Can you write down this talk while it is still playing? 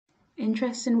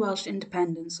Interest in Welsh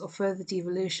independence or further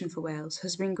devolution for Wales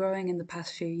has been growing in the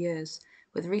past few years,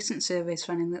 with recent surveys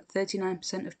finding that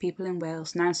 39% of people in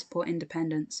Wales now support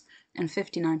independence and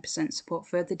 59% support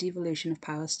further devolution of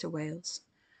powers to Wales.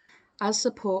 As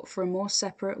support for a more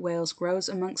separate Wales grows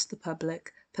amongst the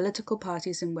public, political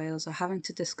parties in Wales are having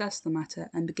to discuss the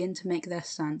matter and begin to make their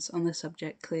stance on the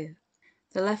subject clear.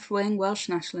 The left-wing Welsh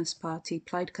nationalist party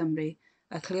Plaid Cymru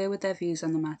are clear with their views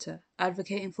on the matter,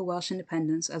 advocating for Welsh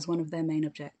independence as one of their main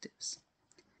objectives.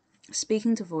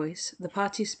 Speaking to Voice, the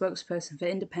party's spokesperson for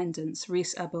independence,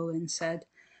 Rhys Abowen, said,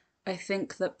 "I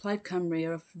think that Plaid Cymru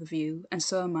are of the view, and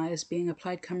so am I as being a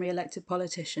Plaid Cymru elected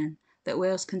politician, that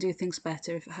Wales can do things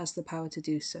better if it has the power to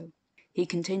do so." He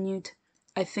continued,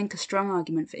 "I think a strong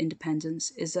argument for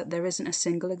independence is that there isn't a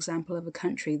single example of a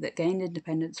country that gained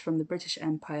independence from the British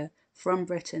Empire, from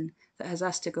Britain, that has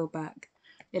asked to go back.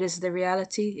 It is the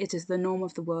reality, it is the norm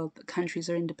of the world that countries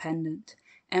are independent.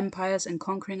 Empires and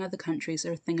conquering other countries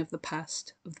are a thing of the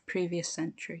past, of the previous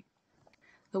century."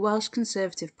 The Welsh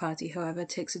Conservative Party, however,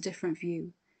 takes a different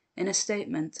view. In a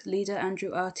statement, leader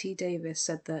Andrew R.T. Davies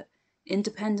said that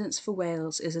independence for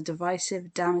Wales is a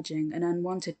divisive, damaging and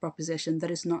unwanted proposition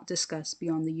that is not discussed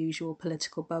beyond the usual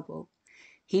political bubble.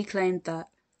 He claimed that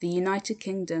the United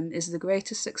Kingdom is the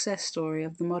greatest success story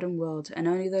of the modern world and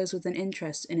only those with an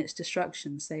interest in its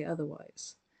destruction say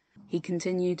otherwise. He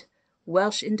continued,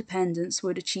 "Welsh independence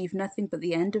would achieve nothing but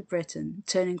the end of Britain,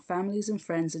 turning families and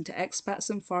friends into expats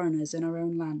and foreigners in our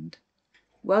own land."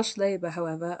 Welsh Labour,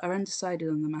 however, are undecided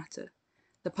on the matter.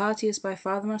 The party is by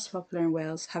far the most popular in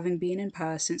Wales, having been in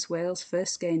power since Wales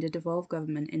first gained a devolved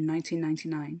government in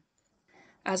 1999.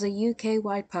 As a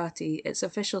UK-wide party, its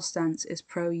official stance is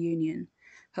pro-union.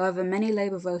 However, many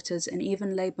Labour voters and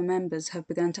even Labour members have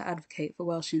begun to advocate for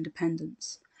Welsh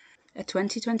independence. A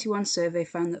 2021 survey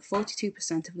found that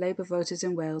 42% of Labour voters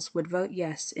in Wales would vote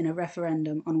yes in a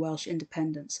referendum on Welsh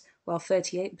independence, while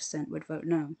 38% would vote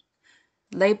no.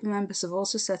 Labour members have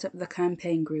also set up the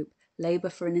campaign group Labour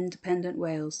for an Independent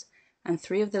Wales, and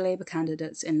 3 of the Labour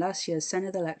candidates in last year's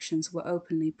Senedd elections were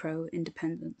openly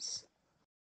pro-independence.